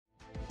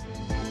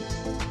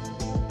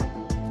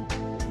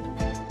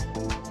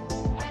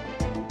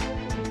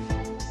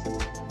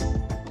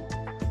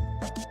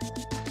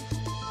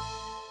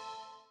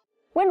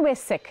When we're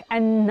sick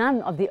and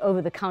none of the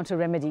over-the-counter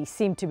remedies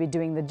seem to be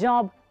doing the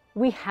job,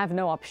 we have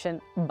no option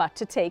but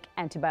to take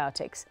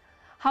antibiotics.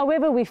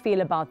 However we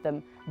feel about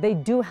them, they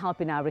do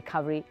help in our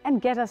recovery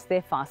and get us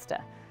there faster.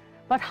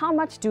 But how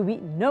much do we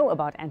know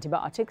about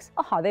antibiotics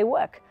or how they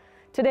work?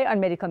 Today on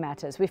Medical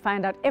Matters, we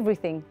find out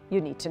everything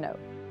you need to know.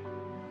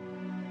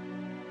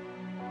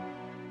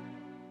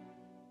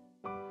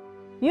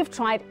 You've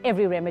tried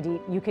every remedy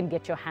you can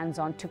get your hands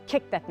on to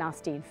kick that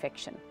nasty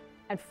infection.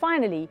 And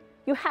finally,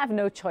 you have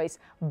no choice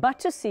but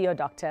to see your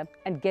doctor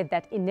and get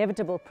that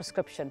inevitable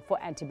prescription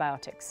for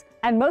antibiotics.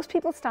 And most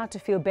people start to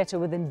feel better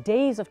within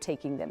days of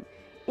taking them,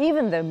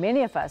 even though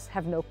many of us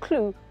have no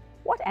clue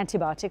what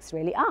antibiotics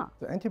really are.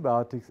 So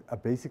antibiotics are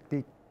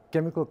basically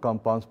chemical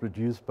compounds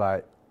produced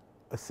by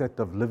a set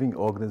of living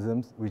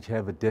organisms which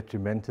have a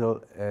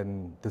detrimental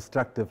and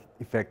destructive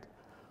effect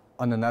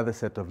on another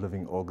set of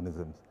living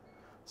organisms.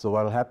 So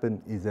what will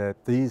happen is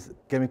that these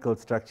chemical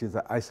structures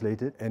are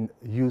isolated and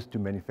used to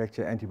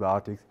manufacture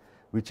antibiotics,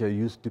 which are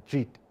used to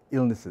treat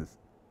illnesses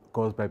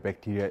caused by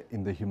bacteria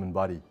in the human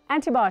body.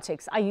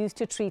 Antibiotics are used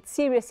to treat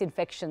serious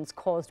infections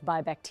caused by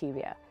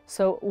bacteria.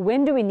 So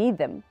when do we need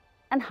them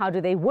and how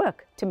do they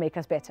work to make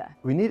us better?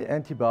 We need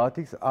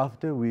antibiotics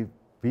after we've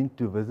been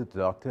to visit the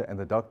doctor and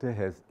the doctor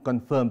has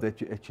confirmed that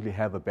you actually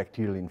have a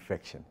bacterial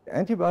infection.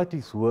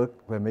 Antibiotics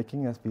work by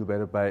making us feel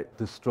better by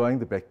destroying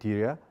the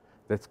bacteria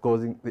that's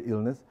causing the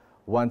illness.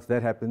 Once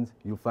that happens,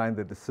 you'll find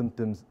that the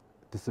symptoms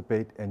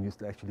dissipate and you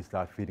actually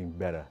start feeling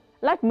better.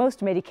 Like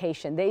most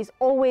medication, there is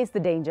always the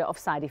danger of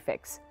side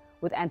effects.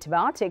 With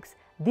antibiotics,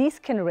 these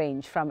can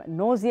range from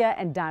nausea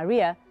and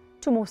diarrhea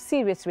to more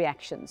serious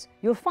reactions.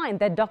 You'll find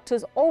that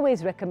doctors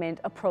always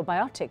recommend a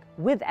probiotic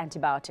with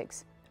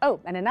antibiotics.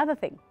 Oh, and another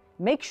thing,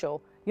 make sure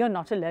you're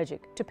not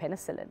allergic to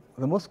penicillin.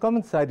 The most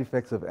common side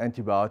effects of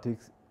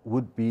antibiotics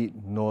would be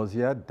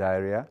nausea,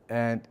 diarrhea,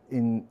 and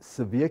in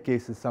severe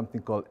cases, something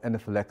called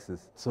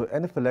anaphylaxis. So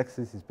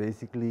anaphylaxis is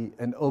basically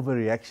an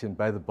overreaction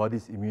by the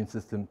body's immune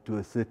system to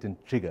a certain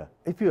trigger.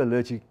 If you're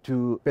allergic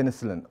to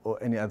penicillin or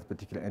any other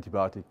particular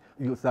antibiotic,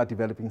 you'll start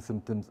developing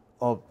symptoms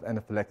of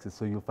anaphylaxis.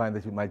 So you'll find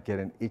that you might get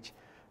an itch,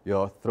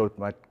 your throat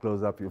might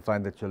close up, you'll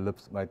find that your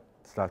lips might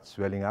start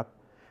swelling up.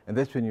 And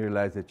that's when you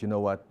realize that, you know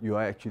what, you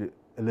are actually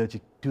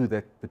allergic to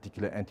that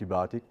particular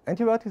antibiotic.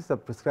 Antibiotics are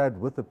prescribed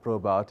with a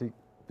probiotic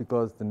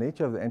because the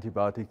nature of the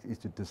antibiotics is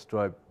to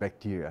destroy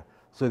bacteria.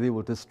 So they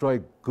will destroy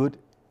good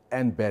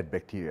and bad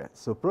bacteria.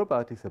 So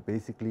probiotics are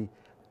basically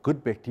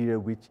good bacteria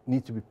which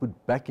need to be put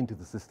back into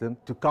the system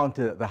to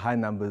counter the high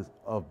numbers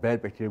of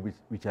bad bacteria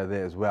which are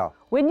there as well.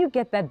 When you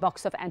get that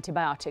box of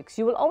antibiotics,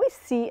 you will always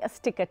see a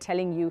sticker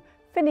telling you,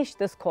 finish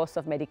this course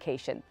of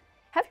medication.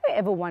 Have you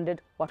ever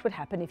wondered what would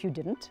happen if you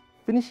didn't?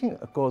 Finishing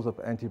a course of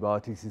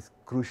antibiotics is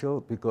crucial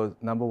because,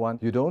 number one,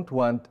 you don't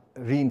want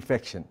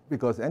reinfection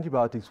because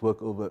antibiotics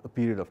work over a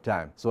period of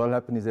time. So what will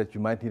happen is that you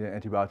might need an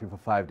antibiotic for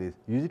 5 days,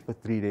 use it for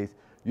 3 days,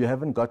 you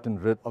haven't gotten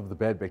rid of the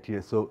bad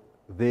bacteria, so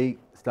they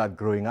start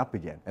growing up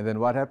again. And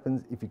then what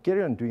happens, if you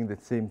carry on doing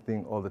that same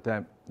thing all the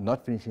time,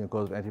 not finishing a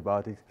course of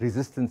antibiotics,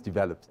 resistance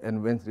develops.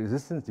 And when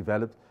resistance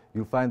develops,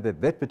 you'll find that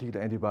that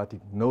particular antibiotic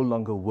no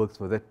longer works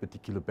for that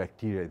particular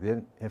bacteria. Then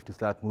you have to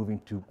start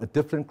moving to a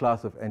different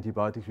class of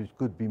antibiotics which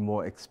could be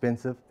more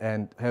expensive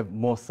and have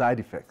more side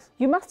effects.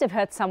 You must have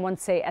heard someone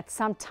say at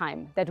some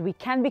time that we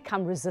can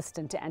become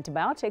resistant to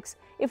antibiotics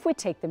if we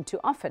take them too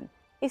often.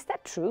 Is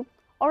that true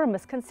or a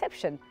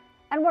misconception?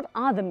 And what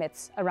are the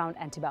myths around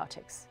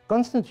antibiotics?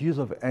 Constant use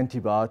of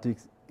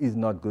antibiotics is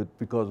not good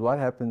because what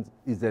happens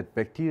is that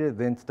bacteria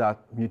then start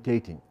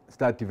mutating,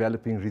 start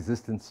developing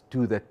resistance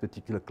to that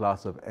particular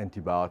class of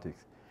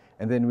antibiotics.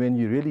 And then when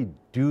you really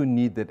do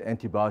need that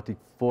antibiotic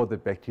for the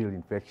bacterial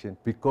infection,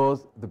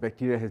 because the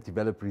bacteria has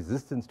developed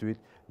resistance to it,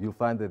 you'll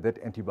find that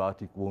that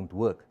antibiotic won't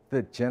work.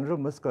 The general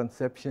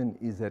misconception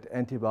is that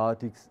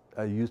antibiotics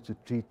are used to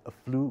treat a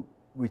flu,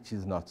 which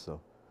is not so.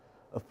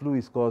 A flu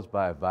is caused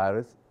by a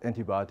virus.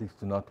 Antibiotics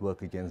do not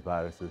work against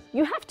viruses.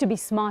 You have to be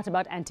smart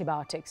about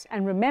antibiotics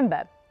and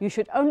remember, you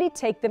should only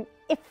take them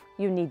if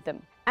you need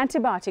them.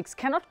 Antibiotics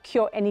cannot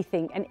cure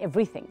anything and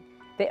everything.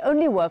 They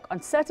only work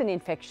on certain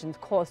infections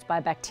caused by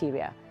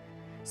bacteria.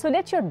 So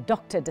let your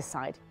doctor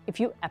decide if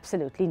you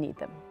absolutely need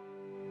them.